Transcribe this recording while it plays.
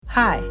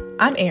Hi,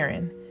 I'm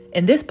Erin,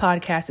 and this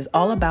podcast is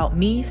all about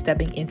me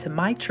stepping into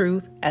my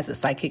truth as a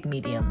psychic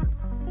medium.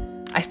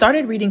 I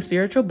started reading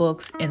spiritual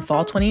books in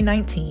fall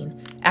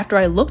 2019 after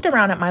I looked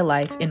around at my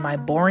life in my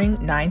boring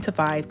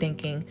 9-to-5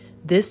 thinking,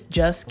 this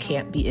just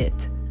can't be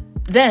it.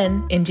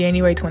 Then, in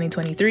January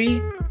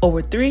 2023,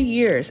 over 3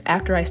 years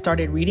after I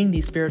started reading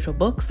these spiritual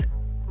books,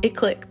 it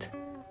clicked.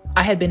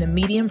 I had been a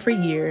medium for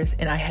years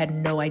and I had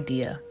no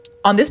idea.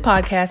 On this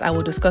podcast, I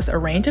will discuss a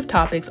range of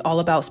topics all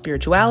about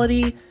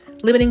spirituality,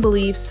 limiting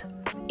beliefs,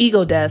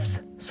 ego deaths,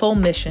 soul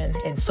mission,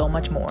 and so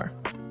much more.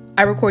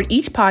 I record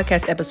each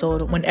podcast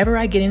episode whenever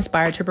I get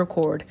inspired to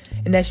record,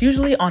 and that's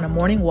usually on a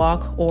morning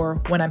walk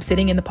or when I'm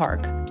sitting in the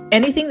park.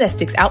 Anything that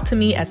sticks out to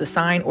me as a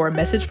sign or a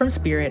message from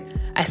spirit,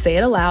 I say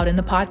it aloud in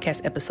the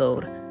podcast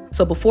episode.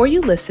 So before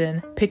you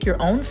listen, pick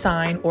your own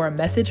sign or a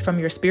message from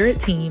your spirit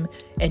team,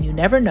 and you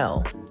never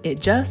know, it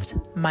just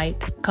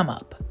might come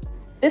up.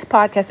 This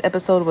podcast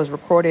episode was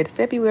recorded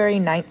February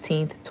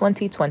 19th,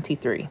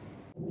 2023.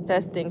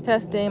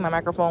 Testing. My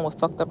microphone was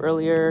fucked up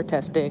earlier.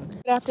 Testing.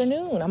 Good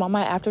afternoon. I'm on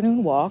my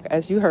afternoon walk.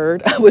 As you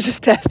heard, I was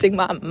just testing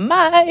my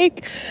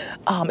mic.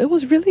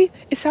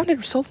 It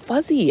sounded so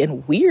fuzzy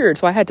and weird.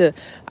 So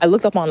I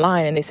looked up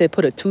online and they said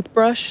put a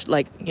toothbrush,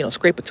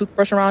 scrape a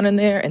toothbrush around in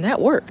there, and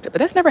that worked. But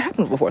that's never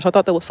happened before. So I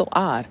thought that was so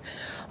odd.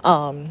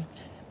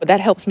 But that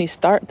helps me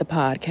start the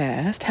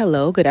podcast.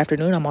 Hello, good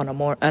afternoon. I'm on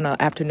an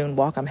afternoon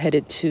walk. I'm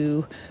headed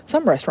to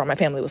some restaurant. My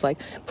family was like,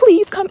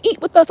 please come eat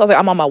with us. I was like,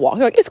 I'm on my walk.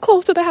 They're like, it's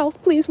close to the house.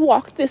 Please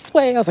walk this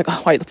way. I was like,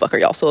 oh, why the fuck are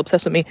y'all so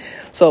obsessed with me?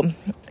 So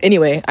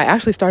anyway, I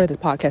actually started this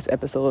podcast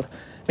episode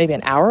maybe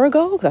an hour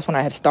ago because that's when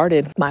I had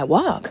started my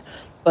walk.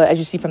 But as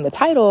you see from the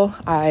title,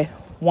 I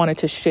wanted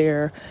to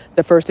share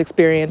the first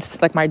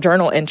experience, like my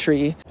journal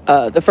entry,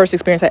 the first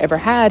experience I ever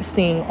had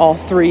seeing all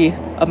three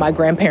of my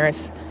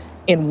grandparents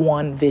in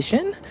one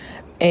vision.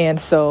 And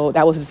so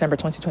that was December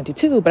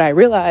 2022. But I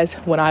realized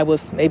when I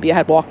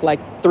had walked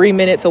like 3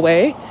 minutes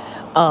away,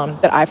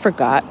 that I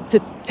forgot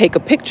to take a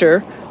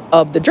picture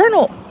of the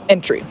journal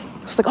entry.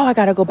 It's like, oh, I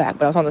gotta go back.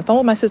 But I was on the phone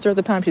with my sister at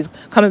the time. She's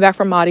coming back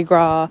from Mardi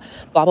Gras,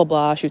 blah, blah,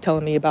 blah. She was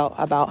telling me about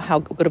how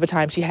good of a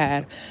time she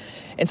had.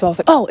 And so I was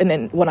like, oh, and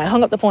then when I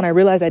hung up the phone, I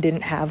realized I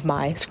didn't have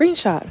my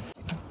screenshot.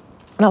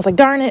 And I was like,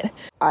 darn it.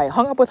 I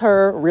hung up with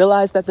her,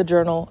 realized that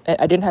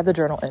I didn't have the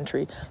journal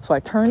entry. So I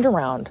turned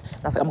around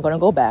and I was like, I'm going to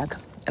go back.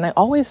 And I'm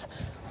always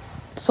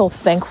so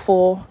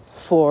thankful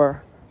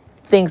for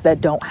things that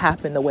don't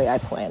happen the way I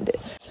planned it.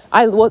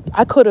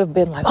 I could have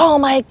been like, oh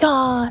my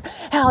God,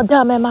 how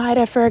dumb am I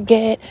to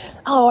forget?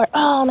 Or,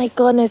 oh my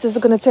goodness, this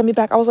is going to send me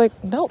back. I was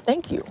like, no,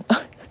 thank you.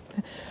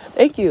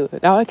 Thank you.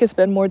 Now I can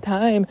spend more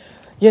time,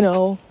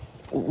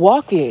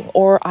 walking,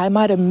 or I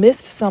might have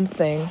missed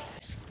something.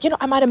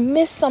 I might have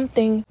missed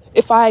something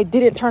if I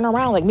didn't turn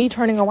around. Like me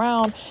turning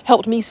around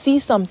helped me see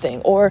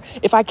something. Or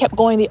if I kept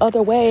going the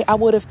other way,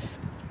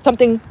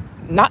 something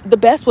not the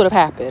best would have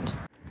happened.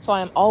 So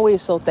I am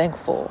always so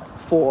thankful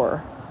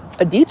for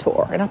a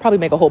detour. And I'll probably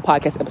make a whole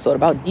podcast episode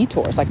about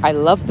detours. Like I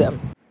love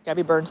them.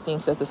 Gabby Bernstein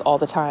says this all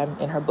the time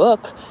in her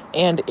book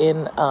and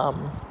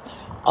on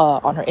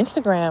her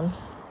Instagram.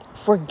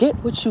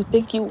 Forget what you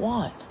think you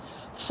want.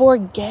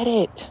 Forget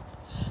it.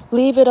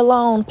 Leave it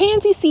alone.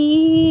 Pansy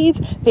seeds.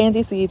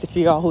 Pansy seeds, if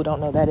you all who don't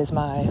know, that is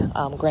my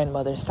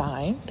grandmother's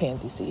sign,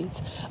 pansy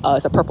seeds.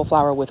 It's a purple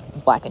flower with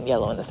black and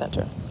yellow in the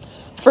center.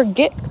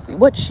 Forget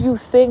what you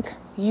think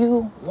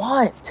you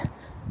want.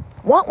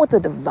 Want what the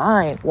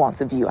divine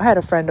wants of you. I had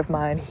a friend of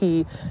mine,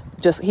 he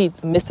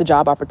missed a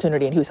job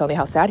opportunity and he was telling me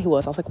how sad he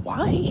was. I was like,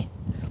 why?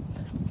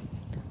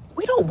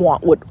 We don't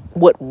want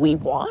what we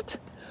want.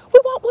 We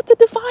want what the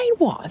divine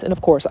wants. And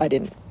of course,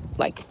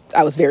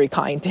 I was very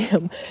kind to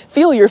him.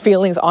 Feel your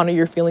feelings, honor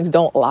your feelings,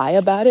 don't lie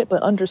about it,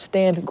 but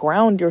understand,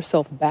 ground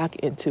yourself back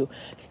into,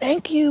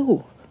 thank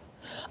you.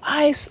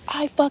 I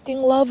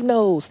fucking love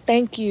no's.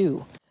 Thank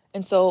you.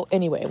 And so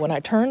anyway, when I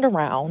turned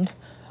around,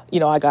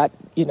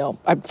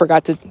 I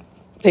forgot to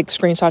take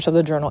screenshots of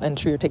the journal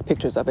entry or take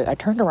pictures of it. I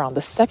turned around.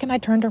 The second I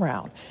turned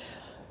around,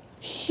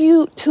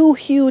 two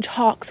huge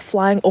hawks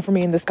flying over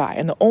me in the sky.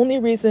 And the only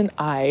reason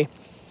I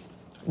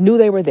knew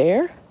they were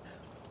there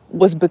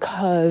was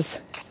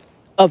because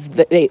of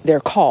their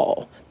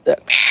call, like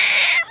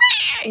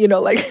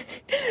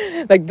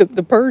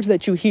the birds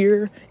that you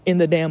hear in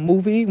the damn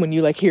movie when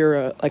you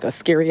hear a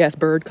scary ass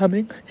bird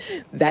coming.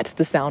 That's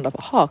the sound of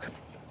a hawk.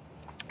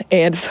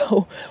 And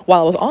so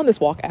while I was on this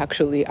walk,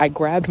 actually, I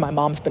grabbed my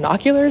mom's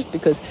binoculars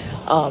because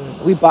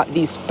we bought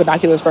these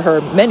binoculars for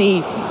her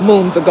many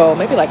moons ago,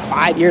 maybe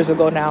 5 years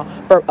ago now,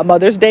 for a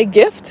Mother's Day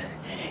gift.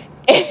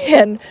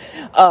 And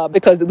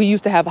because we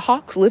used to have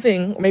hawks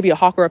living, maybe a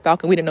hawk or a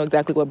falcon, we didn't know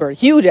exactly what bird,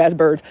 huge ass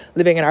birds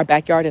living in our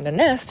backyard in a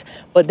nest,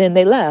 but then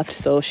they left,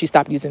 so she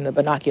stopped using the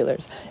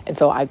binoculars. And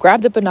so I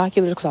grabbed the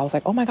binoculars because I was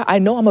like, oh my God, I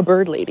know I'm a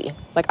bird lady.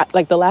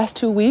 Like the last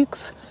 2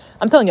 weeks,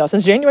 I'm telling y'all,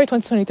 since January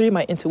 2023,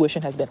 my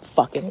intuition has been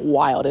fucking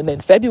wild. And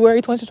then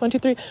February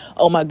 2023,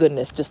 oh my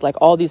goodness, just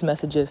all these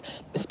messages,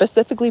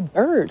 specifically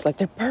birds, there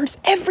are birds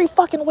every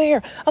fucking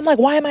where. I'm like,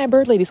 why am I a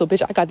bird lady? So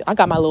bitch, I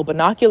got my little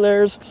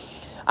binoculars.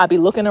 I be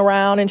looking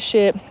around and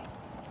shit.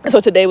 So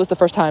today was the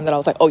first time that I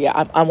was like, oh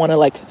yeah, I want to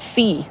like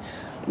see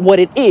what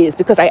it is,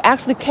 because I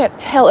actually can't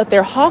tell if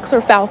they're hawks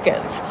or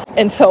falcons.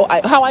 And so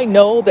how I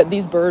know that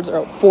these birds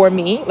are for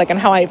me, like, and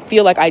how I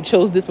feel like I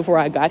chose this before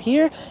I got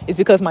here, is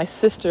because my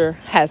sister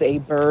has a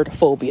bird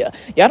phobia.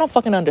 Y'all don't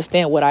fucking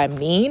understand what I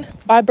mean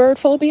by bird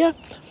phobia.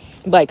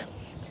 Like,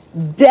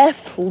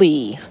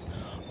 deathly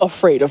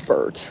afraid of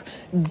birds.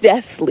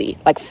 Deathly,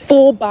 like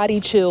full body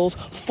chills,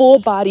 full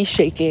body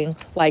shaking,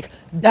 like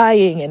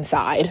dying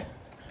inside.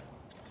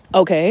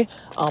 Okay,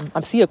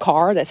 I see a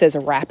car that says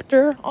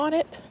Raptor on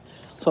it.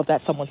 So if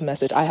that's someone's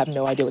message, I have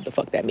no idea what the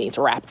fuck that means,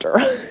 Raptor.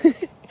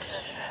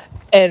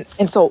 and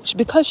so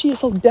because she is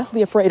so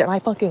deathly afraid, and I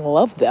fucking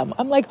love them,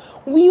 I'm like,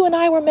 you and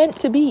I were meant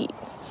to be.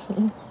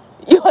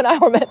 You and I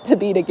were meant to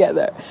be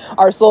together.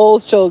 Our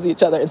souls chose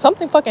each other. And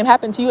something fucking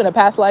happened to you in a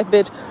past life,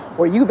 bitch,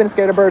 where you've been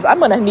scared of birds. I'm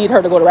going to need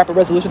her to go to rapid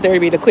resolution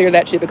therapy to clear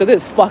that shit, because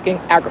it's fucking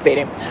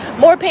aggravating.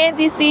 More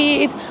pansy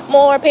seeds,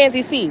 more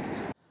pansy seeds.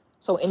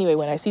 So anyway,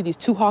 when I see these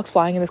two hawks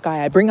flying in the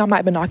sky, I bring out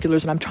my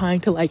binoculars and I'm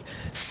trying to like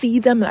see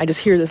them. And I just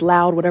hear this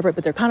loud whatever,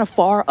 but they're kind of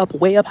far up,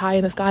 way up high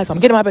in the sky. So I'm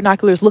getting my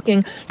binoculars,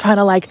 looking, trying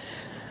to like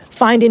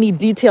find any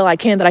detail I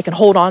can that I can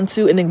hold on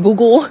to, and then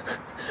Google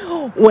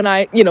when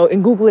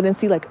and Google it and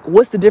see like,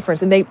 what's the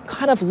difference? And they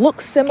kind of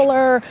look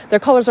similar. Their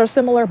colors are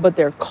similar, but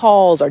their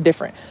calls are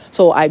different.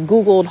 So I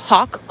Googled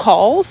hawk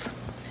calls,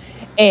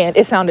 and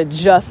it sounded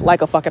just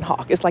like a fucking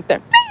hawk. It's like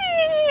they're...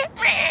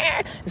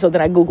 So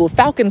then I Googled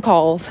falcon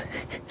calls.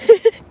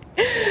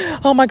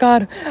 Oh my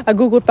God. I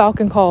Googled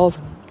falcon calls,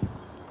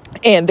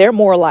 and they're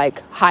more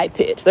like high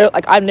pitched. They're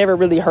like, I've never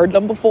really heard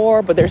them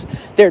before, but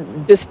they're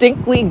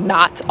distinctly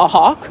not a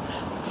hawk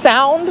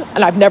sound.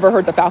 And I've never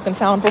heard the falcon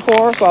sound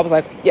before. So I was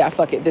like, yeah,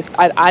 fuck it.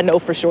 I know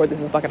for sure this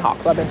is a fucking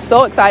hawk. So I've been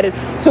so excited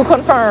to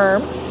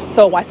confirm.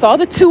 So I saw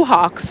the two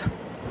hawks.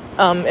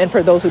 And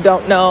for those who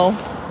don't know,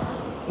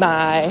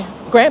 my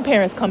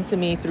grandparents come to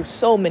me through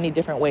so many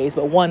different ways,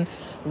 but one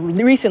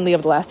recently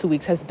of the last 2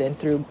 weeks has been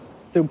through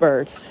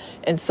birds.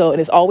 And so it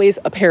is always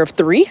a pair of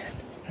three,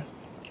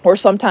 or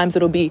sometimes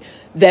it'll be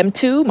them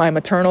two, my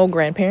maternal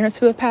grandparents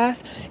who have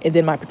passed, and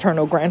then my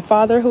paternal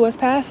grandfather who has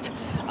passed.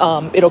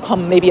 It'll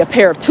come maybe a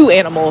pair of two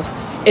animals,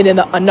 and then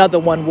another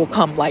one will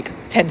come like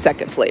 10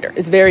 seconds later.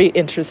 It's very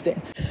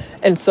interesting.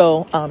 And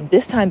so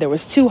this time there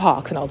was two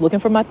hawks, and I was looking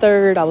for my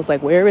third. I was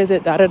like, where is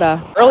it?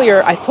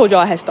 Earlier, I told y'all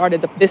I had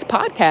started this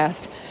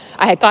podcast.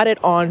 I had got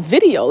it on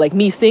video, like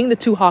me seeing the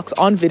two hawks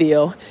on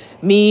video,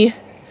 me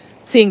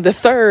seeing the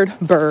third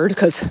bird,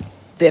 because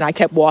then I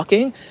kept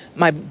walking.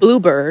 My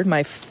bluebird,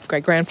 my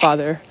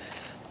great-grandfather,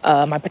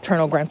 my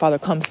paternal grandfather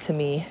comes to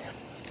me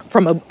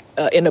from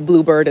in a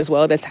bluebird as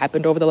well. That's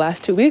happened over the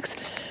last 2 weeks.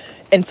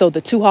 And so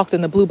the two hawks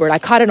and the bluebird, I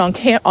caught it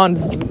on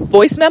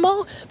voice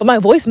memo, but my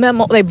voice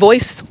memo, like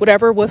voice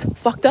whatever, was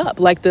fucked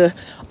up. Like the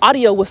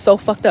audio was so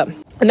fucked up.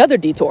 Another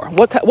detour.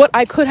 What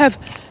I could have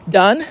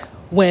done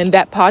when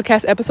that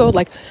podcast episode,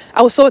 like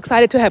I was so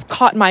excited to have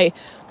caught my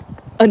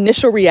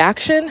initial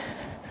reaction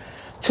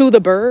to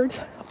the birds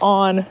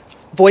on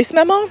voice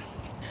memo.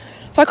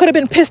 So I could have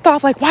been pissed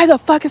off, like, why the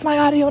fuck is my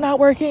audio not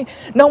working?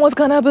 No one's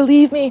gonna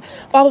believe me,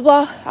 blah, blah,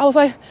 blah. I was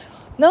like,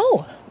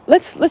 no,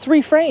 let's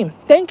reframe.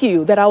 Thank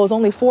you that I was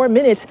only 4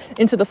 minutes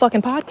into the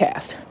fucking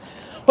podcast.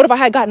 What if I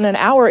had gotten an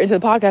hour into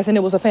the podcast and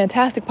it was a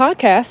fantastic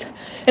podcast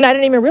and I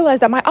didn't even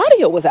realize that my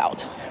audio was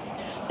out?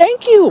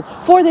 Thank you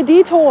for the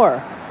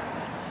detour.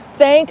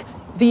 Thank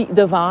the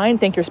divine,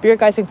 thank your spirit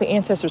guides, thank the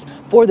ancestors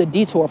for the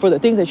detour, for the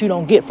things that you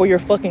don't get, for your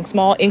fucking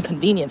small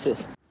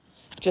inconveniences.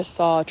 Just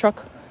saw a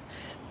truck.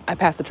 I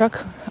passed the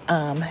truck.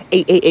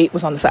 888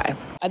 was on the side.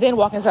 I then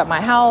walk inside my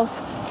house.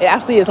 It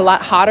actually is a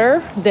lot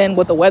hotter than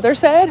what the weather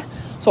said.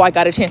 So I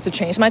got a chance to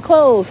change my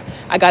clothes.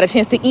 I got a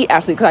chance to eat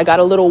actually, because I got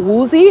a little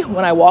woozy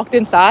when I walked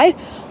inside.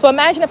 So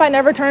imagine if I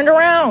never turned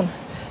around.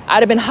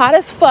 I'd have been hot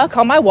as fuck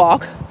on my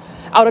walk.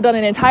 I would have done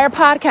an entire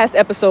podcast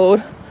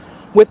episode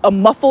with a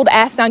muffled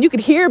ass sound. You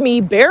could hear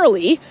me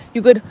barely.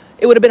 It would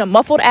have been a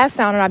muffled ass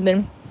sound, and I've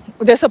been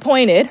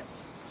disappointed.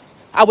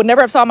 I would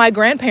never have saw my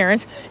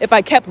grandparents if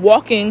I kept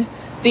walking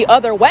the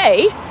other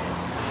way.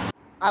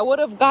 I would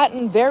have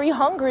gotten very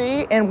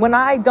hungry, and when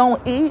I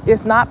don't eat,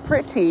 it's not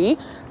pretty.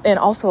 And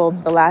also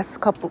the last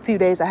few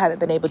days, I haven't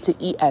been able to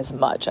eat as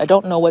much. I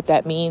don't know what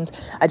that means.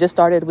 I just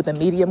started with a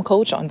medium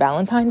coach on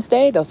Valentine's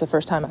Day. That was the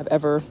first time I've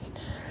ever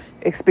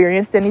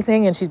experienced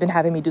anything, and she's been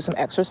having me do some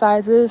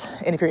exercises.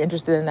 And if you're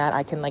interested in that,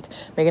 I can make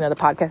another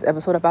podcast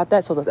episode about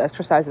that. So those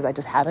exercises, I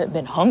just haven't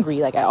been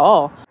hungry at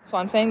all. So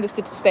I'm saying this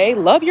to say,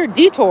 love your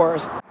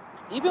detours,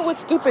 even with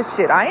stupid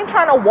shit. I ain't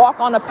trying to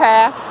walk on a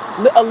path,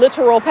 a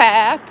literal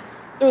path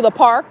through the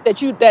park that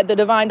the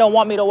divine don't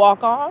want me to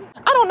walk on.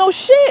 I don't know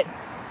shit.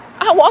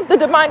 I want the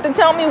divine to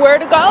tell me where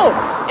to go.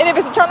 And if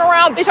it's a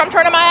turnaround, bitch, I'm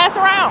turning my ass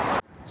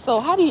around.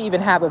 So how do you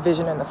even have a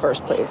vision in the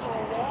first place?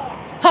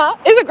 Huh?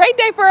 It's a great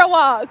day for a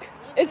walk.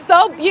 It's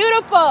so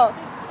beautiful.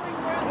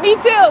 Me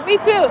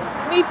too.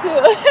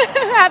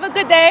 Have a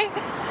good day.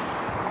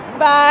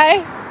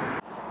 Bye.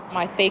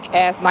 My fake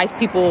ass nice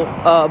people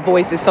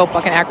voice is so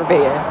fucking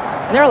aggravating.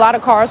 And there are a lot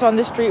of cars on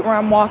this street where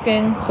I'm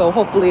walking. So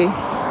hopefully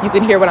you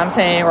can hear what I'm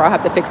saying, or I'll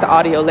have to fix the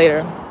audio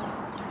later.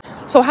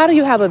 So how do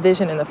you have a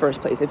vision in the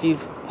first place? If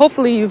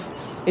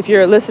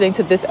you're listening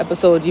to this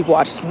episode, you've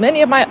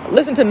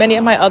listened to many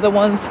of my other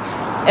ones,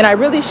 and I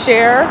really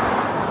share,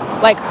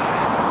 like,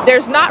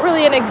 there's not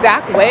really an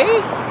exact way,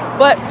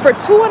 but for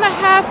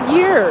 2.5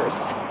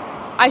 years,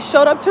 I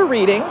showed up to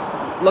readings.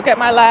 Look at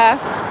my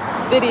last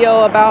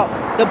video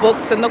about the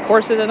books and the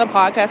courses and the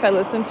podcasts I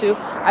listened to.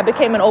 I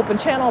became an open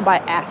channel by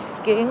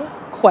asking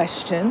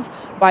questions,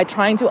 by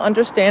trying to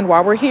understand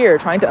why we're here,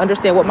 trying to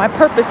understand what my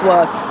purpose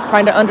was,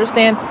 trying to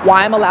understand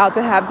why I'm allowed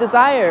to have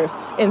desires.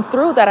 And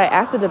through that, I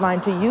asked the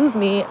divine to use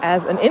me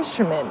as an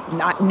instrument.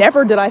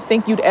 Never did I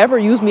think you'd ever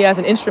use me as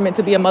an instrument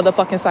to be a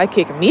motherfucking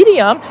psychic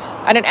medium.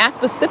 I didn't ask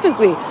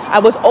specifically. I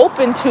was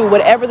open to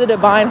whatever the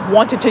divine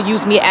wanted to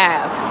use me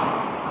as.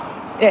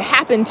 It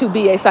happened to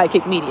be a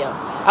psychic medium.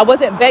 I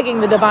wasn't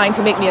begging the divine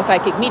to make me a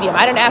psychic medium.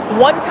 I didn't ask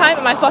one time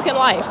in my fucking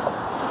life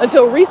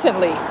until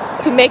recently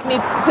to make me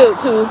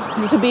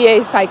to be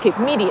a psychic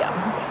medium.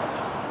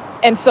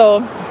 And so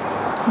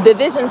the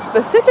vision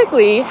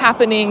specifically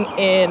happening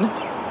in,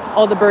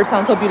 oh, the birds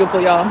sound so beautiful,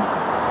 y'all.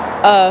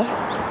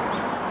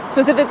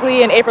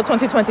 Specifically in April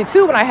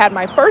 2022, when I had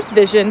my first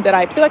vision, that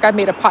I feel like I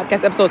made a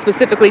podcast episode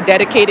specifically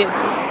dedicated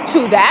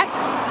to that.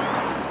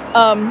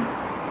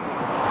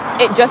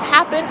 It just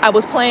happened. I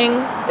was playing,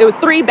 it was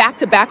 3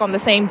 back-to-back on the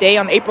same day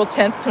on April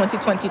 10th,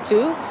 2022.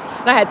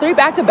 And I had 3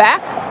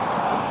 back-to-back.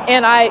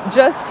 And I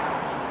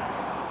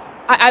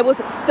was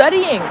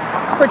studying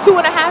for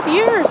 2.5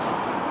 years.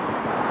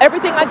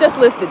 Everything I just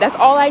listed, that's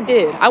all I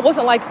did. I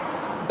wasn't like,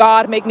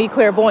 God, make me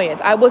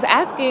clairvoyant. I was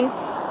asking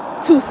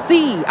to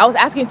see. I was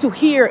asking to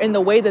hear in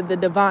the way that the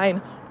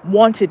divine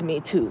wanted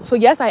me to. So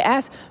yes, I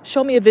asked,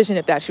 show me a vision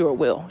if that's your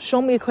will.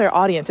 Show me a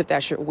clairaudience if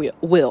that's your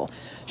will.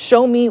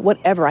 Show me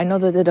whatever. I know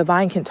that the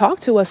divine can talk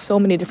to us so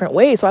many different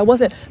ways. So I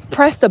wasn't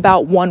pressed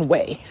about one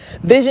way.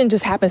 Vision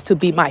just happens to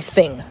be my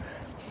thing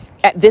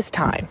at this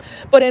time.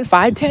 But in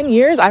 5-10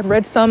 years, I've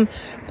listened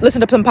to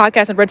some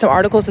podcasts and read some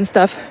articles and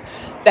stuff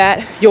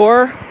that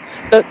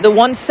the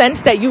one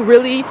sense that you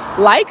really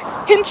like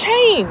can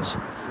change.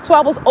 So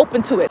I was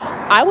open to it.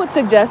 I would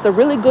suggest a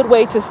really good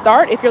way to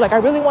start, if you're like, I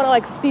really want to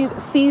like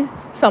see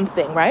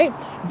something, right?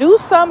 Do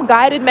some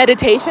guided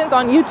meditations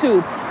on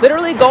YouTube.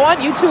 Literally go on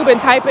YouTube and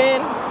type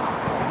in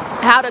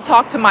how to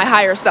talk to my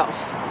higher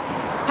self,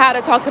 how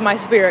to talk to my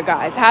spirit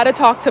guides, how to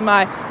talk to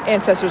my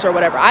ancestors or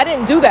whatever. I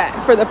didn't do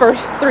that for the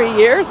first 3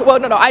 years. Well,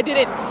 no, I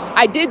didn't.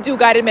 I did do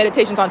guided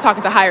meditations on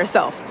talking to higher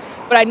self,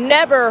 but I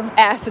never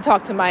asked to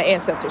talk to my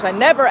ancestors. I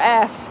never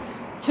asked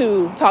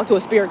to talk to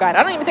a spirit guide.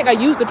 I don't even think I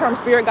used the term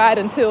spirit guide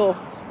until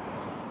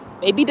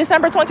maybe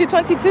December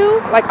 2022.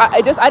 Like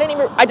I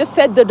just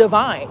said the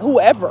divine,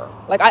 whoever.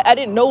 Like I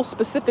didn't know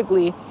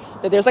specifically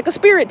that there's like a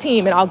spirit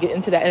team, and I'll get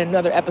into that in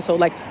another episode.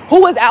 Like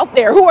who is out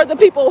there? Who are the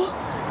people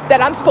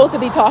that I'm supposed to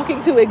be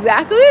talking to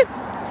exactly?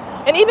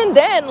 And even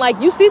then, like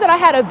you see that I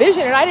had a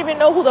vision and I didn't even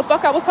know who the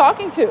fuck I was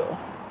talking to.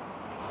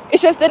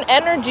 It's just an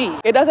energy.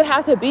 It doesn't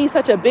have to be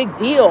such a big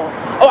deal.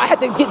 Oh, I have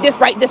to get this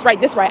right.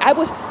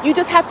 You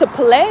just have to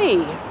play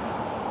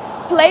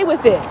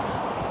with it.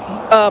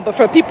 But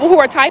for people who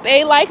are type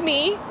A like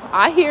me,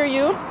 I hear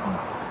you.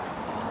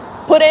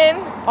 Put in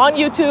on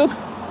YouTube,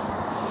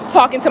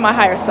 talking to my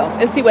higher self,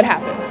 and see what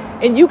happens.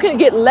 And you can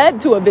get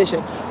led to a vision.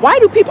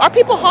 Are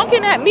people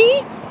honking at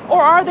me,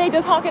 or are they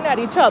just honking at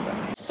each other?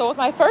 So with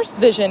my first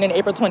vision in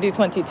April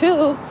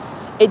 2022,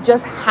 it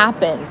just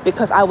happened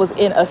because I was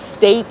in a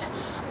state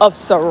of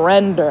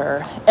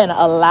surrender and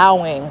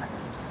allowing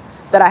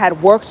that I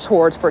had worked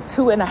towards for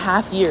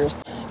 2.5 years,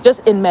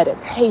 just in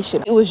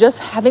meditation. It was just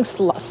having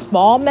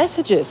small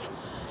messages.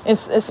 And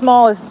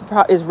small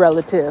is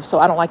relative, so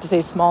I don't like to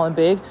say small and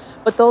big,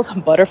 but those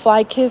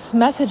butterfly kiss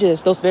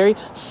messages, those very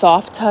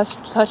soft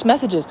touch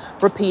messages,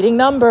 repeating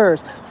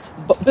numbers,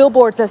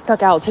 billboards that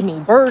stuck out to me,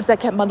 birds that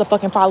kept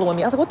motherfucking following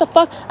me. I was like, what the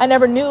fuck? I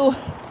never knew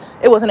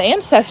it was an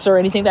ancestor or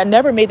anything. That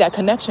never made that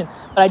connection,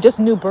 but I just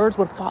knew birds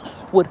would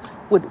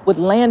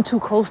land too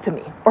close to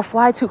me or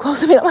fly too close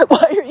to me. I'm like,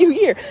 why are you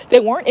here? They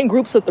weren't in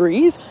groups of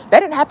 3s. That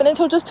didn't happen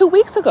until just 2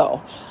 weeks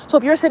ago. So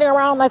if you're sitting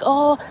around like,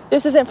 oh,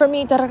 this isn't for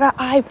me,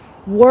 I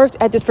worked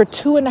at this for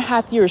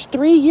 2.5 years,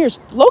 3 years,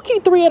 low-key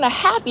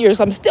 3.5 years.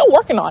 I'm still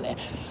working on it.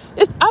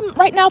 I'm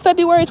right now,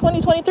 February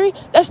 2023.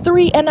 That's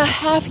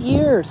 3.5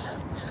 years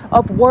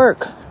of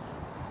work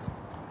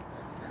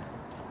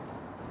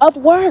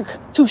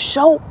to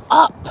show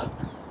up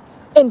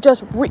and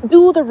just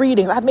do the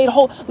readings. I've made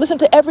listen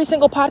to every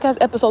single podcast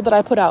episode that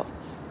I put out.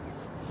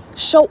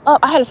 Show up.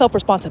 I had a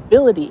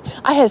self-responsibility.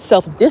 I had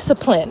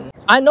self-discipline.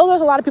 I know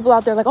there's a lot of people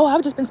out there like, oh,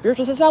 I've just been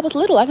spiritual since I was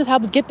little. I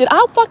was gifted.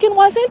 I fucking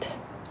wasn't.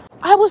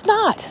 I was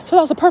not. So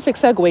that was a perfect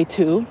segue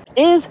to,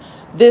 is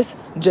this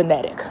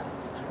genetic?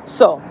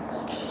 So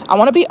I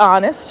want to be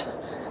honest.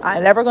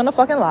 I'm never going to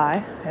fucking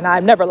lie. And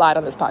I've never lied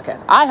on this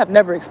podcast. I have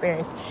never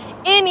experienced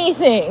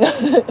anything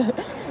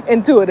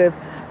intuitive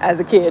as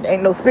a kid.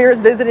 Ain't no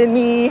spirits visiting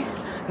me,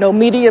 no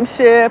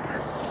mediumship,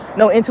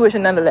 no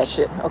intuition, none of that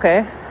shit,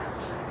 okay?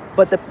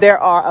 But there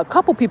are a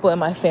couple people in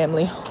my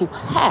family who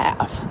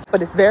have,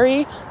 but it's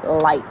very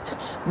light.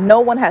 No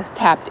one has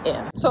tapped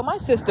in. So my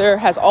sister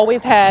has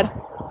always had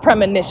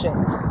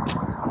premonitions.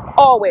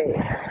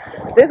 Always.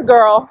 This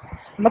girl,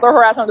 I'm gonna throw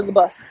her ass under the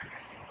bus.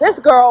 This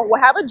girl will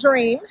have a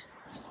dream,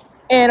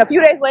 and a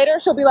few days later,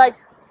 she'll be like,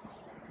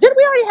 didn't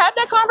we already have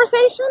that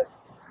conversation?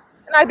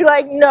 And I'd be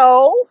like,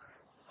 no.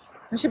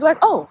 And she'd be like,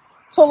 oh.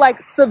 So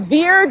like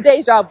severe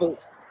deja vu.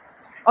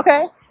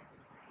 Okay?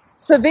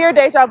 Severe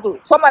deja vu.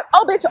 So I'm like,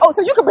 oh, bitch, oh,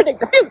 so you can predict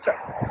the future.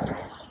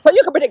 So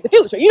you can predict the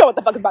future. You know what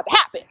the fuck is about to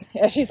happen.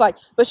 And she's like,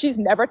 but she's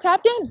never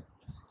tapped in.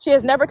 She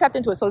has never tapped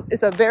into it. So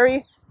it's a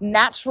very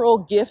natural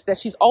gift that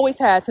she's always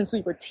had since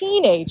we were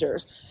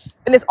teenagers.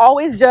 And it's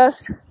always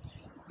just,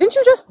 didn't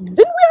we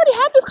already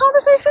have this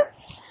conversation?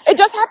 It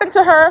just happened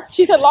to her.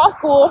 She's in law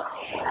school.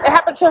 It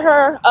happened to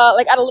her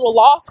like at a little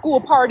law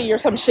school party or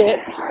some shit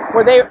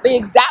where the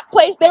exact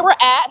place they were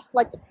at,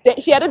 like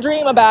she had a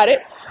dream about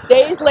it.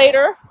 Days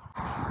later,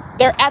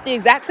 they're at the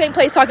exact same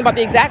place talking about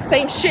the exact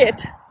same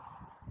shit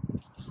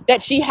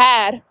that she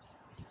had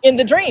in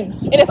the dream.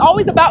 And it's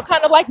always about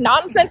kind of like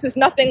nonsense. It's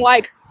nothing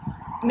like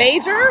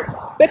major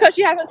because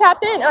she hasn't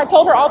tapped in. And I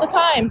told her all the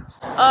time,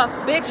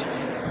 bitch,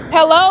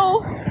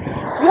 hello,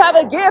 you have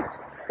a gift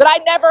that I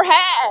never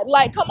had.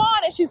 Like, come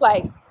on. And she's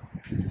like,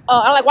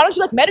 I'm like, why don't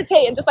you like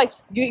meditate and just like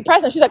be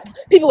present? She's like,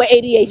 people with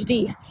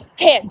ADHD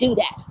can't do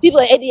that. People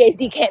with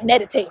ADHD can't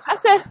meditate. I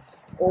said,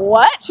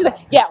 what? She's like,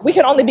 yeah, we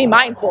can only be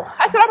mindful.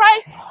 I said, all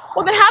right,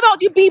 well then how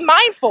about you be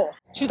mindful?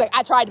 She's like,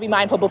 I tried to be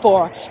mindful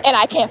before and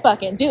I can't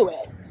fucking do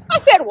it. I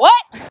said,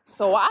 what?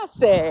 So I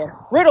said,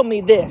 riddle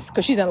me this,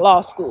 because she's in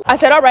law school. I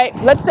said, all right,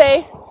 let's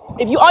say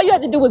if all you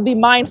had to do was be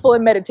mindful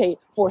and meditate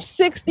for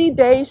 60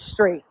 days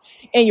straight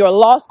and your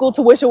law school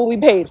tuition will be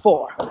paid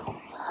for.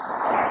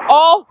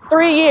 All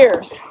 3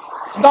 years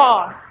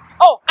gone.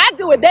 Oh, I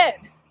do it then.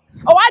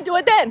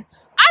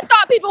 I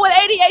thought people with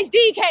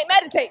ADHD can't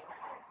meditate.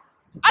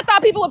 I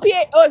thought people with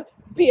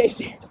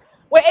PhD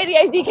with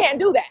ADHD can't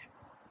do that.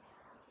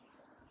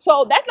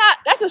 So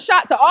that's a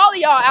shot to all of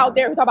y'all out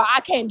there who talk about,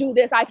 I can't do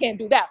this, I can't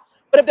do that.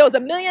 But if there was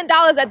 $1 million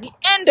at the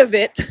end of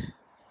it,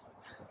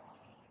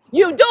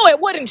 you do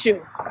it, wouldn't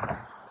you?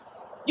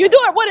 You do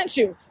it, wouldn't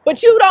you?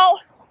 But you don't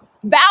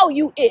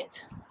value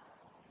it.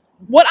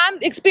 What I'm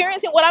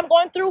experiencing, what I'm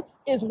going through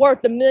is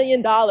worth $1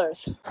 million.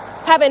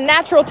 Having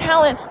natural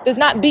talent does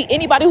not beat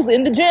anybody who's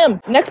in the gym.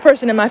 Next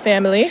person in my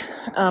family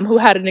who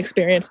had an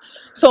experience.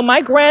 So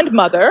my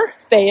grandmother,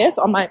 Thais,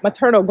 or my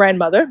maternal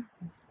grandmother,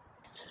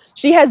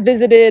 she has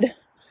visited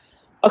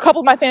a couple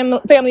of my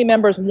family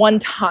members one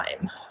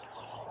time.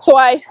 So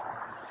I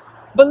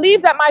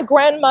believe that my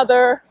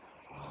grandmother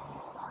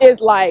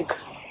is like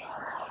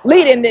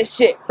leading this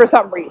shit for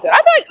some reason.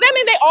 I feel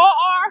like, they all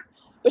are,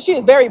 but she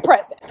is very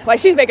present. Like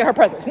she's making her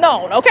presence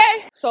known,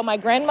 okay? So my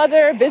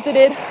grandmother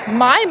visited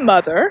my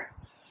mother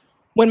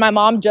when my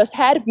mom just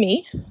had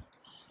me.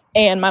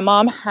 And my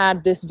mom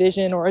had this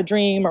vision or a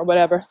dream or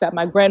whatever that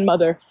my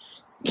grandmother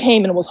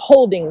came and was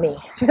holding me.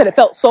 She said it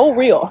felt so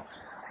real.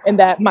 And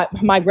that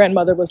my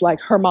grandmother was like,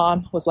 her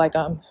mom was like,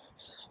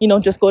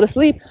 just go to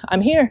sleep.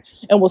 I'm here.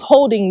 And was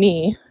holding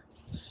me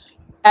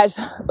as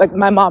like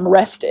my mom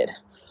rested.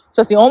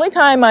 So it's the only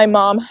time my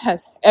grandmother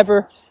has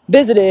ever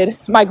visited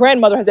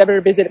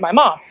my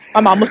mom.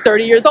 My mom was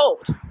 30 years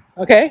old.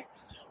 Okay.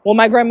 Well,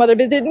 my grandmother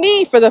visited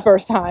me for the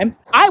first time.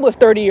 I was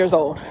 30 years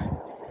old.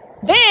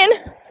 Then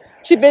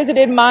she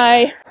visited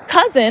my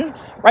cousin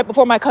right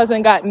before my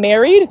cousin got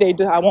married.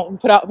 I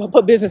won't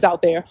put business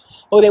out there.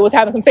 But they was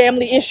having some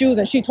family issues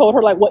and she told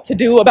her like what to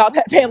do about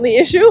that family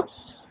issue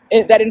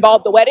that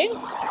involved the wedding.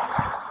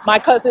 My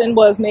cousin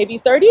was maybe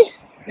 30,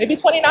 maybe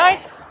 29.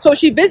 So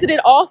she visited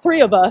all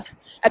three of us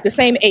at the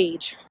same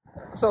age.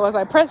 So as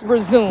I pressed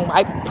resume,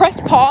 I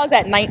pressed pause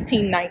at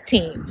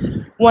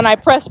 1919. When I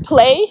pressed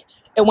play,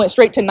 it went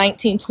straight to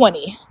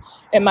 1920.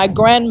 And my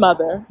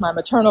grandmother, my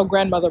maternal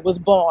grandmother, was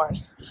born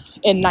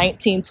in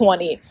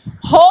 1920.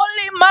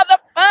 Holy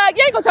motherfucker!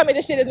 You ain't gonna tell me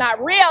this shit is not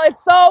real.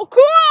 It's so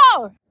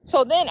cool!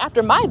 So then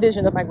after my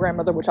vision of my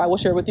grandmother, which I will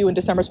share with you in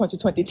December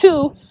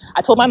 2022,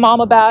 I told my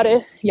mom about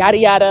it, yada,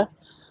 yada.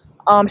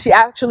 She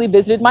actually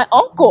visited my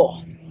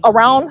uncle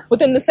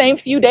within the same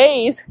few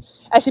days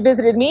as she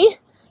visited me.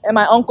 And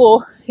my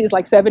uncle, he's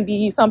like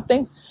 70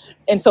 something.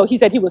 And so he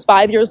said he was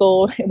 5 years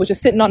old and was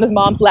just sitting on his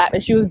mom's lap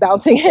and she was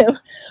bouncing him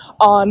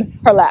on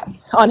her lap.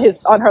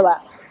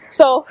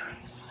 So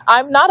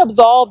I'm not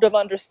absolved of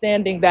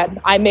understanding that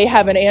I may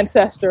have an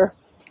ancestor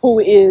who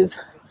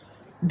is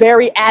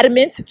very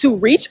adamant to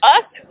reach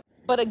us.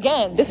 But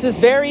again, this is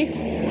very,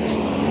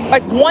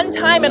 like one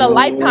time in a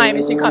lifetime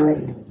is she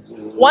coming.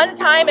 One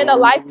time in a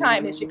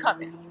lifetime is she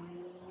coming.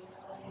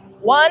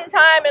 One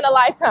time in a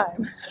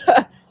lifetime.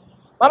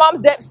 My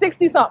mom's dead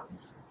 60 something.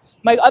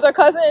 My other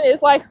cousin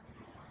is like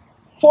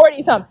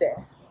 40 something.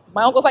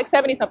 My uncle's like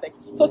 70 something.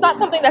 So it's not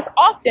something that's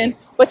often,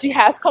 but she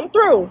has come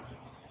through.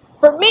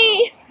 For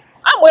me,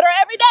 I'm with her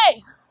every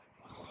day.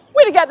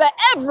 We're together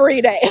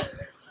every day.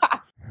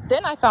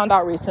 Then I found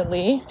out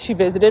recently she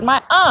visited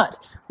my aunt,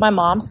 my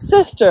mom's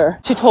sister.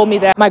 She told me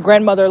that my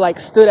grandmother like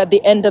stood at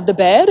the end of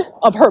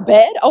her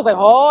bed. I was like,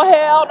 oh,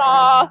 hell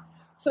nah.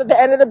 Stood at the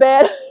end of the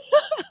bed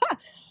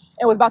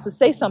and was about to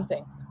say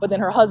something. But then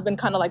her husband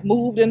kind of like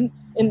moved in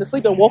the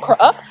sleep and woke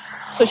her up.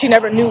 So she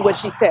never knew what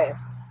she said.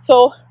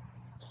 So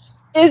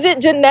is it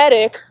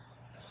genetic?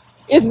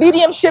 Is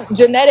mediumship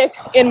genetic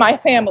in my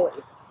family?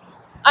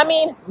 I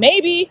mean,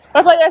 maybe, but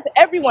I feel like that's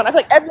everyone. I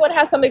feel like everyone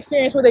has some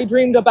experience where they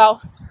dreamed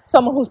about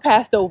someone who's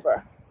passed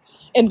over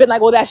and been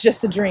like, well, that's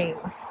just a dream.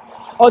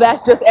 Or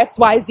that's just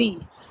XYZ.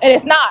 And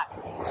it's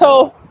not.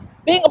 So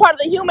being a part of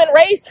the human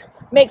race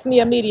makes me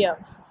a medium,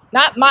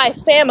 not my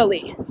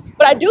family.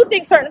 But I do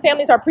think certain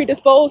families are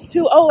predisposed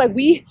to, like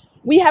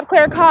we have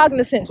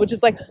claircognizance, which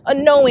is like a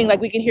knowing,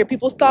 like we can hear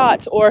people's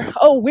thoughts, or,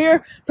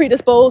 we're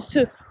predisposed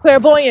to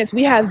clairvoyance.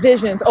 We have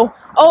visions.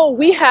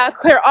 We have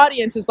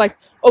clairaudience, is like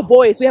a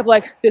voice. We have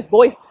like this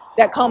voice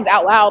that comes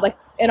out loud, like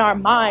in our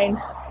mind,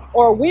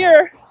 or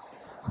we're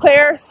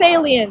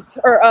clairsalient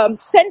or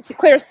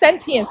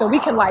clairsentience, and we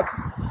can like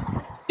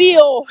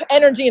feel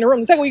energy in the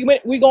room. The second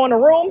we go in a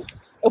room,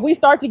 if we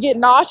start to get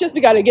nauseous,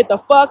 we got to get the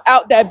fuck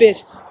out that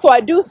bitch. So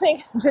I do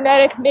think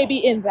genetic maybe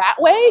in that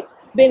way,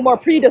 being more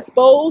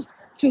predisposed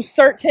to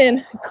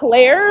certain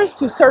clairs,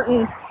 to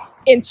certain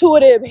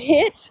intuitive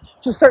hits,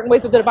 to certain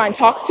ways that the divine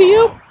talks to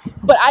you.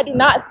 But I do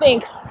not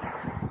think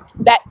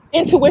that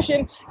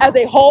intuition as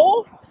a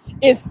whole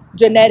is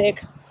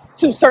genetic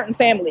to certain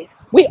families.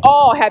 We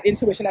all have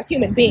intuition as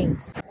human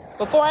beings.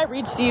 Before I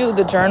read to you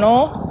the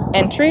journal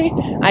entry,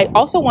 I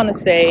also want to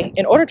say,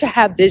 in order to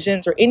have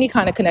visions or any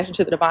kind of connection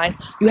to the divine,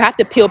 you have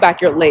to peel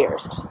back your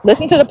layers.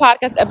 Listen to the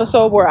podcast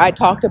episode where I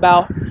talked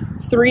about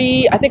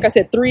three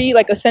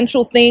like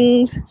essential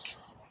things,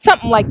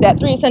 something like that,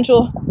 3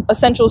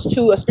 essentials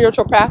to a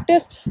spiritual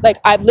practice. Like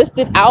I've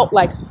listed out,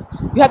 like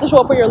you have to show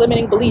up for your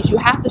limiting beliefs. You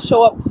have to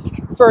show up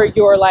for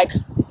your like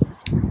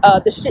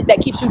the shit that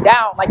keeps you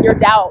down, like your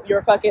doubt,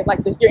 your fucking like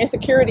your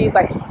insecurities.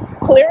 Like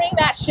clearing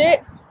that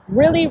shit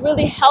really,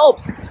 really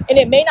helps. And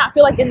it may not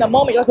feel like in the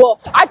moment, you're like, well,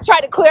 I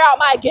tried to clear out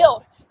my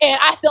guilt and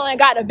I still ain't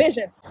got a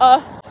vision.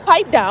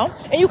 Pipe down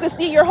and you can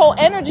see your whole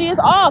energy is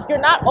off. You're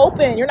not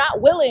open. You're not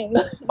willing.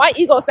 My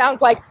ego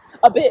sounds like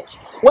a bitch.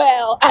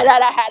 Well,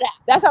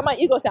 that's how my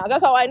ego sounds.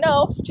 That's how I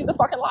know she's a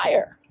fucking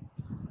liar.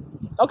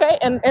 Okay.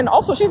 And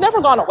also she's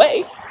never gone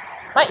away.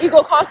 My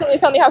ego constantly is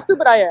telling me how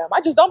stupid I am. I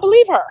just don't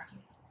believe her.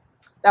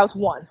 That was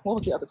one. What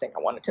was the other thing I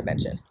wanted to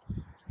mention?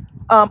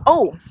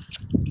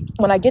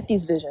 When I get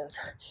these visions,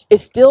 it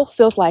still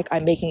feels like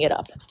I'm making it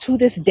up to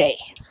this day.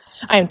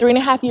 I am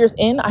 3.5 years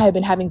in. I have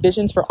been having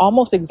visions for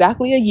almost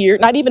exactly a year.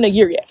 Not even a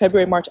year yet.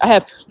 February, March. I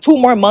have 2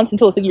 more months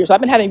until it's a year. So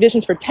I've been having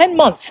visions for 10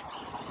 months.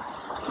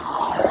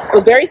 It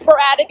was very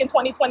sporadic in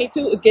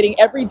 2022. It was getting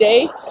every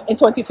day in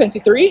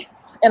 2023.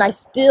 And I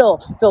still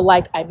feel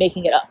like I'm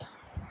making it up.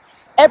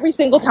 Every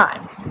single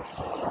time.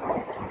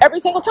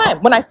 Every single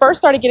time. When I first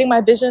started getting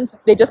my visions,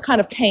 they just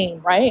kind of came,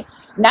 right?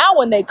 Now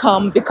when they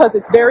come, because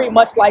it's very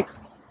much like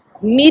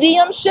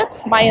mediumship,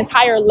 my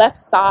entire left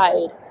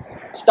side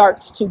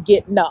starts to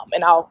get numb.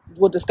 And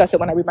we'll discuss it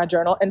when I read my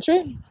journal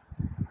entry.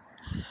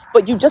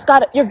 But you're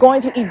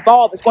going to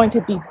evolve. It's going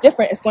to be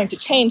different. It's going to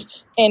change.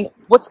 And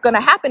what's going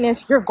to happen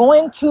is you're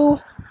going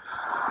to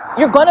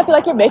feel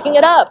like you're making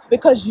it up,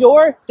 because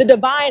the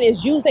divine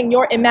is using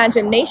your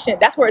imagination.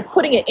 That's where it's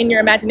putting it, in your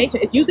imagination.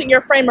 It's using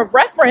your frame of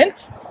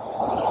reference,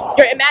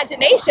 your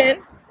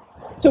imagination,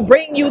 to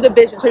bring you the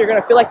vision. So you're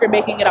going to feel like you're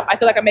making it up. I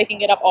feel like I'm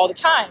making it up all the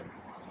time.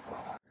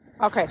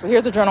 Okay, so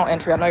here's a journal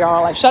entry. I know y'all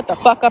are like, shut the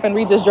fuck up and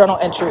read this journal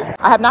entry.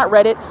 I have not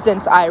read it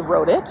since I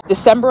wrote it.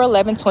 December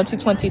 11th,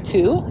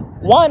 2022.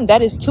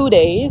 That is 2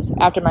 days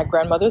after my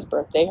grandmother's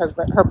birthday.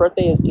 Her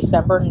birthday is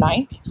December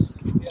 9th,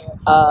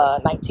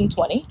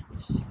 1920.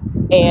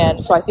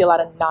 And so I see a lot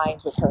of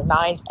 9s with her.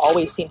 9s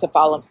always seem to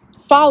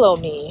follow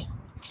me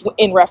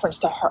in reference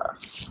to her.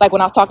 Like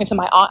when I was talking to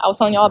my aunt, I was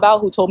telling y'all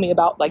about, who told me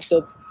about like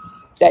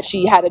that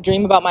she had a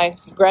dream about my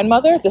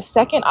grandmother. The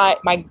second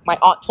my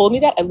aunt told me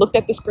that, I looked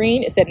at the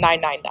screen, it said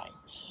 999.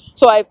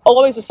 So I've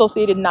always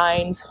associated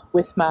 9s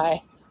with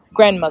my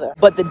grandmother.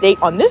 But the date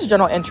on this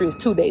journal entry is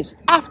 2 days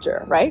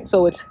after, right?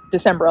 So it's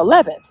December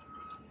 11th.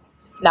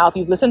 Now, if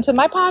you've listened to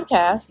my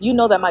podcast, you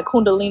know that my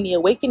Kundalini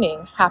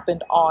awakening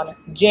happened on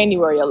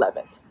January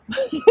 11th.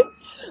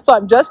 So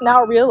I'm just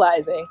now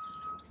realizing,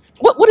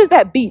 what is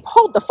that beep?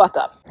 Hold the fuck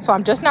up. So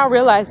I'm just now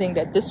realizing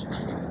that this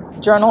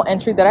journal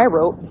entry that I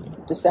wrote,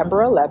 December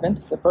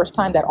 11th, the first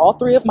time that all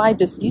 3 of my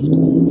deceased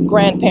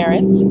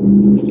grandparents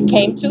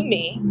came to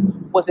me,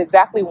 was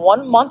exactly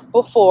 1 month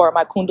before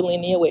my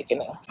Kundalini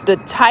awakening. The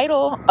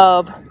title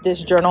of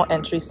this journal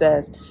entry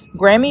says,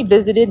 Grammy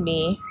visited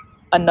me,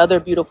 another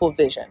beautiful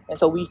vision. And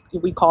so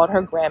we called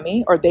her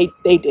Grammy, or they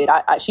did.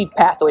 She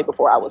passed away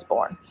before I was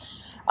born.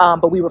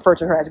 But we refer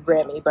to her as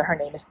Grammy, but her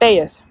name is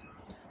Thais.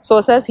 So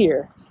it says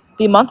here,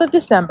 the month of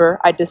December,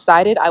 I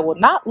decided I will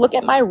not look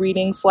at my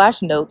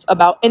readings/notes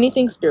about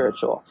anything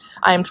spiritual.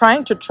 I am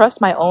trying to trust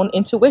my own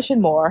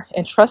intuition more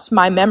and trust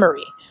my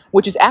memory,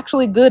 which is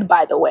actually good,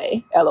 by the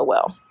way,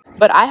 LOL.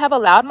 But I have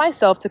allowed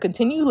myself to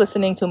continue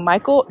listening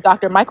to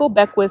Dr. Michael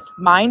Beckwith's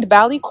Mind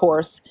Valley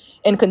course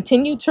and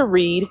continue to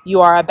read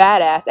You Are a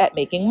Badass at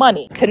Making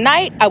Money.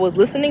 Tonight, I was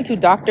listening to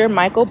Dr.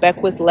 Michael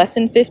Beckwith's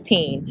Lesson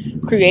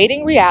 15,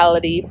 Creating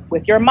Reality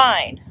with Your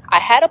Mind. I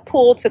had a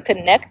pull to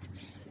connect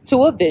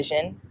to a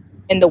vision,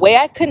 and the way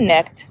I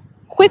connect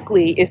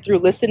quickly is through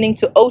listening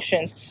to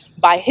Oceans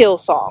by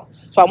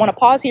Hillsong. So I want to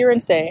pause here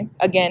and say,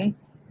 again,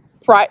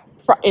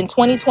 in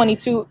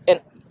 2022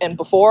 and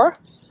before,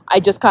 I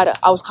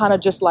was kind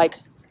of just like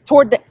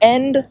toward the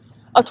end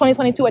of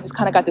 2022, I just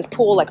kind of got this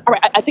pull like, all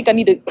right, I think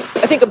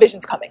a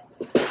vision's coming.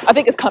 I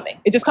think it's coming.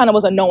 It just kind of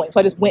was a knowing.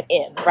 So I just went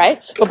in,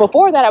 right? But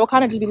before that, I would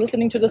kind of just be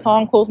listening to the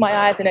song, close my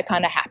eyes, and it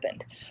kind of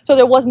happened. So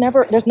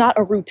there's not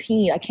a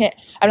routine. I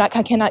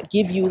cannot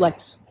give you like,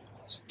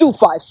 do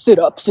 5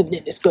 sit-ups and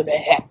then it's going to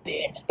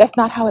happen. That's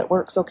not how it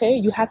works, okay?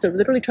 You have to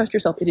literally trust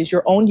yourself. It is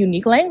your own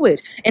unique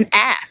language and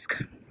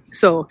ask.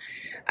 So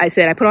I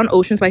put on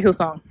Oceans by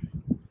Hillsong.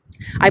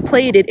 I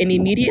played it and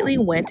immediately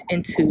went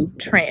into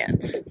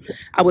trance.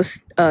 I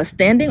was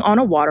standing on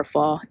a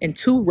waterfall and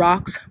 2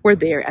 rocks were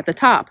there at the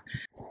top.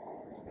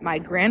 My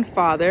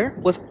grandfather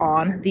was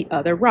on the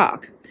other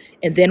rock.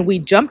 And then we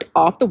jumped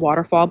off the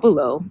waterfall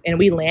below and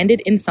we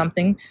landed in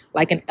something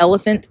like an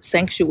elephant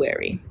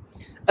sanctuary.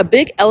 A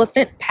big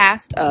elephant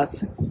passed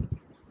us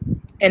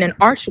and an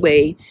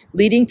archway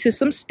leading to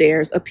some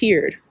stairs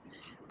appeared.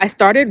 I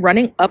started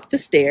running up the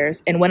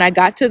stairs, and when I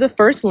got to the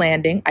first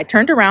landing, I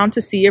turned around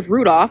to see if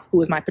Rudolph, who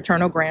was my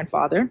paternal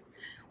grandfather,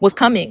 was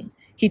coming.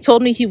 He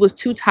told me he was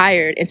too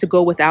tired and to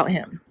go without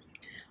him.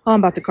 Oh, I'm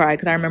about to cry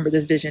because I remember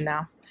this vision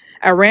now.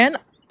 I ran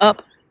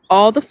up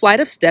all the flight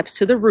of steps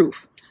to the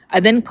roof.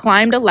 I then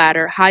climbed a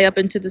ladder high up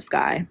into the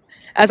sky.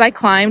 As I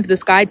climbed, the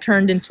sky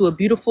turned into a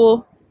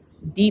beautiful,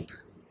 deep,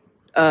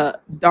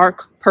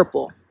 dark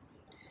purple.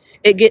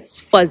 It gets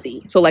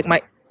fuzzy. So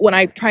when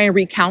I try and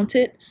recount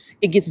it,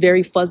 it gets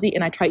very fuzzy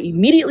and I try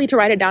immediately to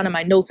write it down in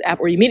my notes app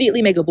or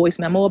immediately make a voice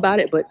memo about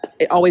it, but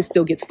it always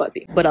still gets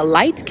fuzzy. But a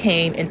light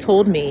came and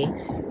told me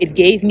it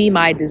gave me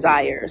my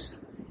desires.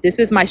 This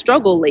is my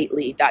struggle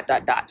lately, ...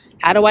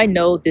 How do I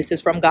know this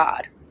is from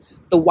God?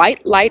 The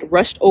white light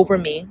rushed over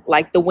me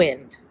like the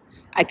wind.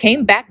 I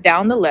came back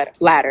down the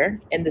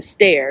ladder and the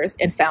stairs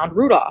and found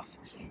Rudolph.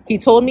 He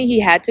told me he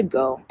had to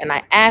go and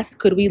I asked,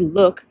 could we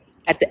look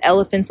at the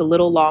elephants a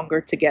little longer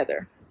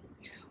together?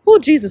 Oh,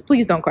 Jesus,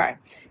 please don't cry.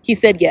 He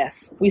said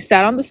yes. We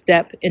sat on the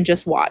step and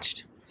just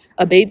watched.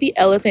 A baby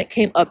elephant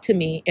came up to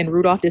me and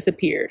Rudolph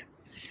disappeared.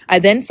 I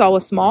then saw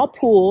a small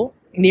pool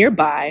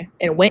nearby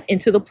and went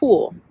into the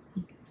pool.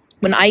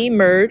 When I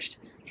emerged,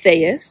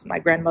 Thais, my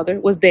grandmother,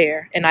 was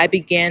there and I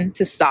began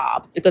to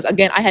sob because,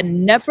 again, I had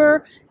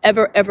never,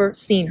 ever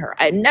seen her.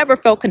 I never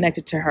felt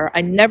connected to her. I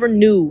never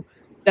knew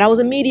that I was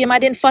a medium. I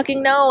didn't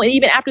fucking know. And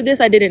even after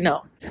this, I didn't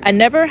know. I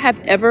never have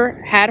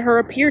ever had her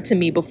appear to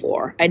me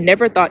before. I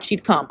never thought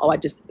she'd come.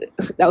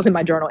 That was in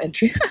my journal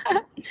entry.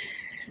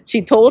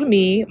 She told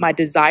me my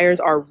desires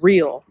are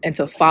real and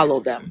to follow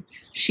them.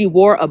 She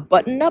wore a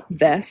button-up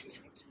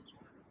vest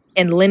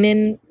and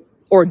linen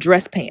or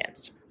dress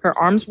pants. Her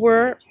arms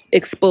were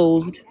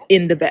exposed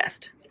in the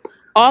vest.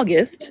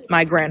 August,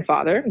 my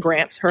grandfather,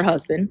 Gramps, her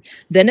husband,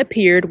 then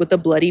appeared with a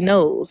bloody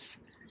nose.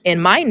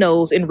 And my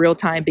nose in real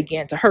time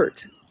began to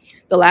hurt.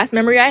 The last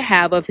memory I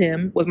have of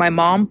him was my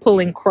mom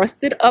pulling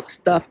crusted up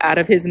stuff out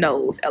of his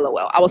nose,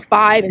 LOL. I was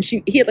 5 and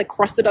he had like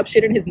crusted up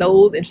shit in his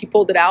nose and she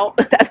pulled it out.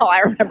 That's all I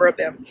remember of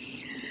him.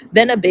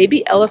 Then a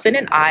baby elephant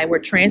and I were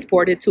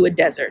transported to a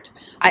desert.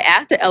 I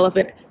asked the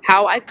elephant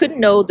how I could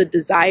know the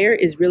desire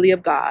is really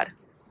of God.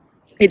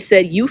 It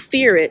said, you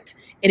fear it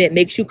and it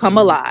makes you come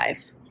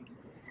alive.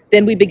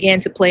 Then we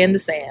began to play in the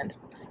sand.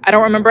 I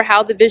don't remember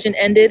how the vision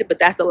ended, but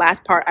that's the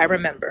last part I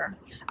remember.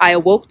 I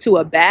awoke to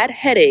a bad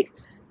headache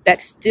that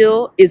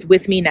still is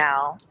with me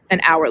now, an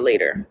hour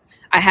later.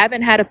 I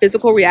haven't had a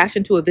physical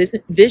reaction to a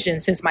vision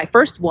since my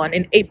first one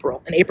in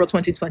April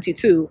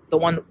 2022, the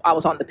one I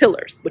was on the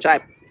pillars, which I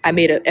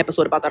made an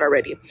episode about that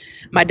already.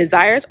 My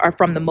desires are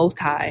from the Most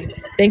High.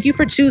 Thank you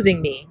for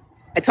choosing me.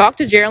 I talked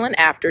to Geraldine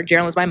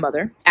Geraldine's my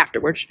mother,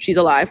 afterwards, she's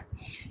alive,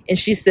 and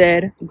she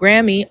said,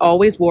 Grammy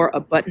always wore a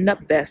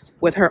button-up vest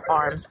with her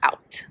arms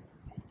out.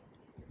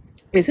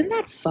 Isn't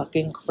that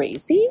fucking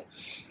crazy?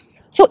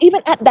 So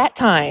even at that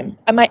time,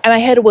 my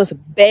head was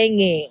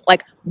banging. I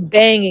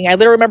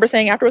literally remember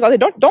saying afterwards, I was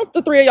like, don't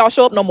the 3 of y'all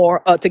show up no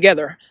more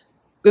together,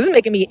 because it's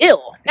making me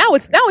ill. Now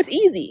it's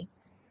easy.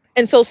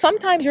 And so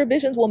sometimes your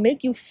visions will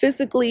make you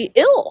physically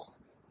ill.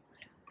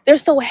 They're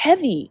so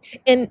heavy.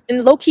 And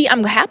low key,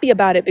 I'm happy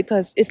about it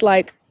because it's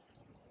like,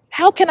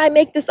 how can I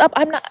make this up?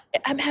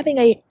 I'm having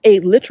a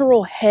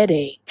literal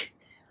headache.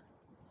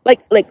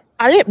 Like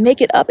I didn't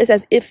make it up. It's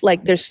as if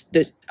like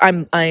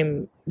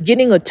I'm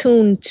getting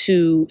attuned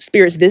to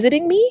spirits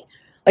visiting me.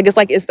 It's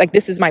like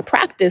this is my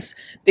practice,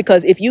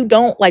 because if you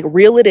don't like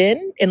reel it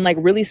in and like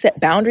really set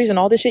boundaries and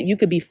all this shit, you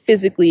could be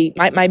physically,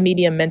 my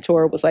medium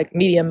mentor was like,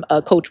 medium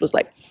coach was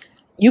like,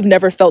 you've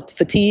never felt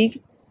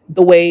fatigue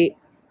the way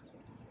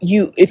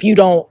if you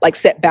don't like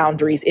set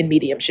boundaries in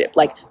mediumship.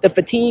 Like the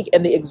fatigue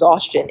and the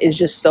exhaustion is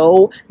just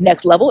so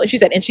next level. And she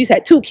said, and she's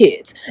had 2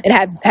 kids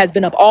and has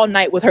been up all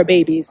night with her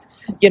babies,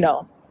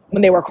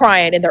 when they were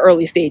crying in the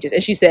early stages.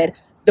 And she said,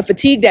 the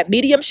fatigue that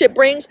mediumship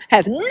brings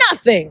has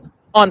nothing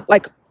on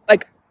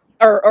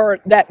or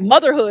that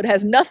motherhood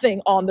has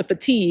nothing on the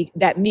fatigue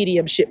that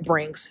mediumship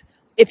brings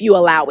if you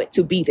allow it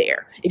to be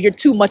there, if you're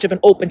too much of an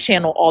open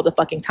channel all the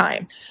fucking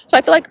time. So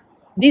I feel like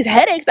these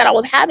headaches that I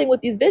was having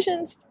with these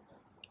visions,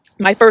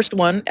 my first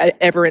one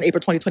ever in April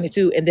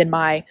 2022, and then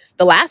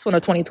the last one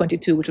of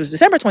 2022, which was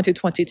December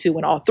 2022,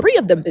 when all 3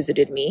 of them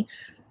visited me,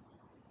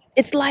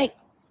 it's like,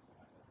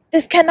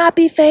 this cannot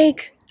be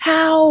fake.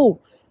 How?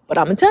 But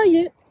I'm gonna tell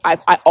you, I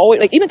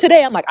always, like, even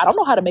today, I'm like, I don't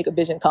know how to make a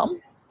vision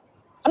come.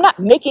 I'm not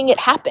making it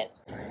happen.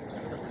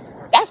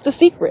 That's the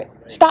secret.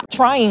 Stop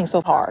trying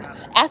so hard.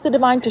 Ask the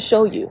divine to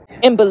show you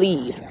and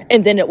believe,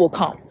 and then it will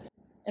come.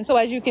 And so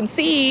as you can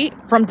see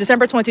from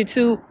December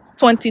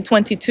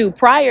 2022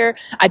 prior,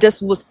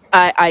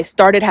 I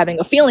started having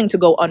a feeling to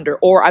go under,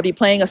 or I'd be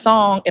playing a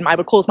song and I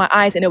would close my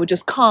eyes and it would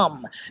just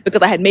come,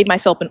 because I had made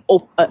myself an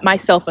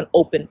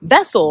open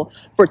vessel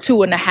for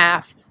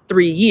 2.5,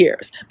 3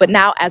 years. But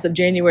now, as of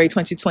January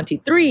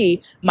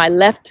 2023, my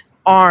left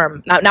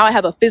arm, now I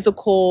have a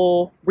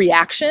physical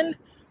reaction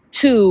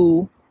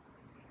to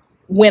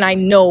when I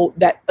know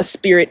that a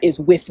spirit is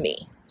with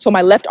me. So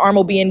my left arm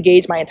will be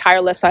engaged. My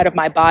entire left side of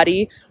my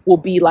body will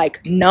be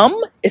like numb,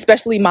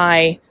 especially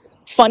my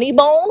funny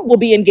bone will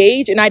be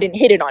engaged, and I didn't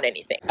hit it on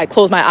anything. I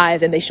close my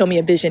eyes and they show me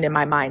a vision in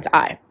my mind's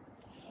eye.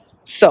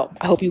 So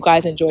I hope you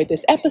guys enjoyed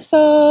this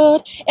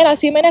episode, and I'll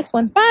see you in my next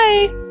one.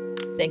 Bye.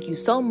 Thank you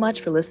so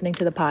much for listening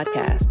to the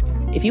podcast.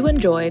 If you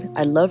enjoyed,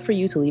 I'd love for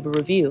you to leave a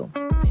review.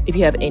 If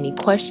you have any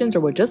questions or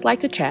would just like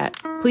to chat,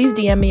 please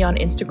DM me on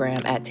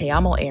Instagram at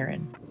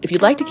 @TeAmoErin. If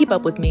you'd like to keep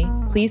up with me,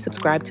 please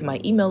subscribe to my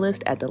email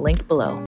list at the link below.